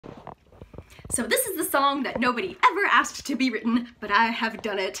So this is the song that nobody ever asked to be written, but I have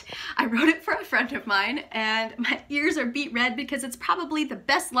done it. I wrote it for a friend of mine, and my ears are beet red because it's probably the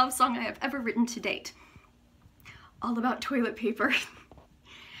best love song I have ever written to date. All about toilet paper.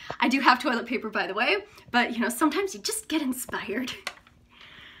 I do have toilet paper, by the way, but you know, sometimes you just get inspired.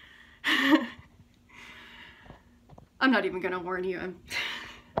 I'm not even gonna warn you.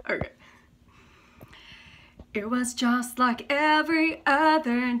 Okay. It was just like every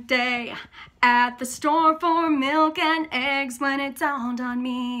other day at the store for milk and eggs when it dawned on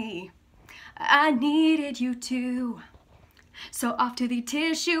me I needed you too. So off to the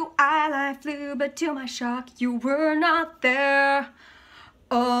tissue I flew, but to my shock you were not there.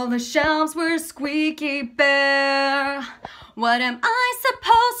 All the shelves were squeaky bare. What am I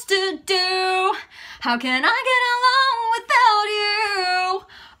supposed to do? How can I get along without you?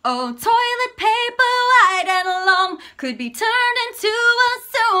 Oh, toilet paper wide and long could be turned into a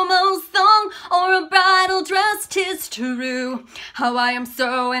sumo song or a bridal dress, 'tis true. How I am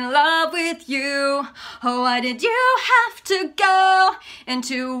so in love with you. Oh, why did you have to go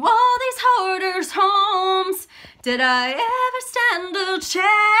into all these hoarders' homes? Did I ever stand a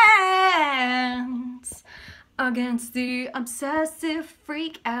chance against the obsessive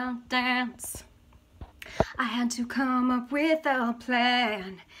freak out dance? I had to come up with a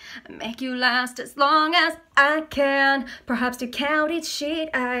plan, make you last as long as I can. Perhaps to count each sheet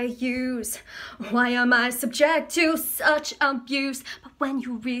I use. Why am I subject to such abuse? But when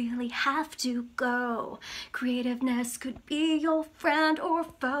you really have to go, creativeness could be your friend or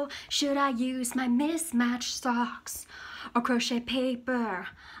foe. Should I use my mismatched socks or crochet paper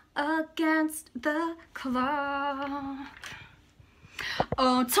against the clock?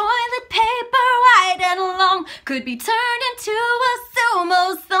 Oh, toilet paper wide and long could be turned into a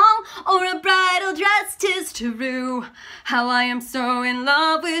sumo song or a bridal dress, 'tis true. How I am so in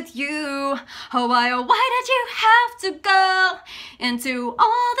love with you. Oh, why did you have to go into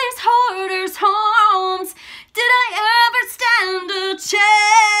all these hoarders' homes? Did I ever stand a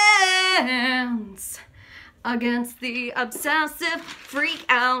chance against the obsessive freak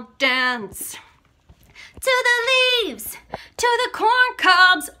out dance? To the leaves, to the corn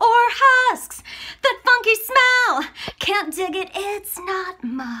cobs or husks, that funky smell, can't dig it, it's not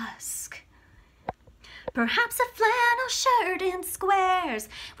musk. Perhaps a flannel shirt in squares,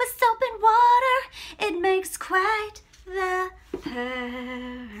 with soap and water, it makes quite the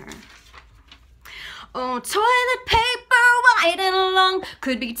pair. Oh, toilet paper wide and long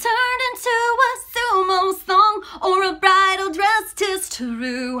could be turned into a sumo song or a bridal dress, 'tis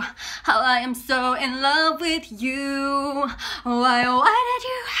true. How I am so in love with you. Why did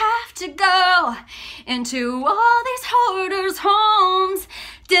you have to go into all these hoarders' homes?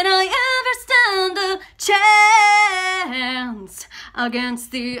 Did I ever stand a chance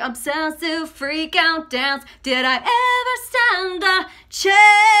against the obsessive freak out dance? Did I ever stand a chance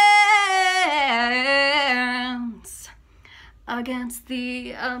against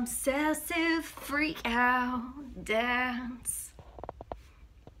the obsessive freak out dance?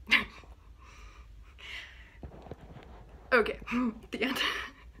 Okay, the end.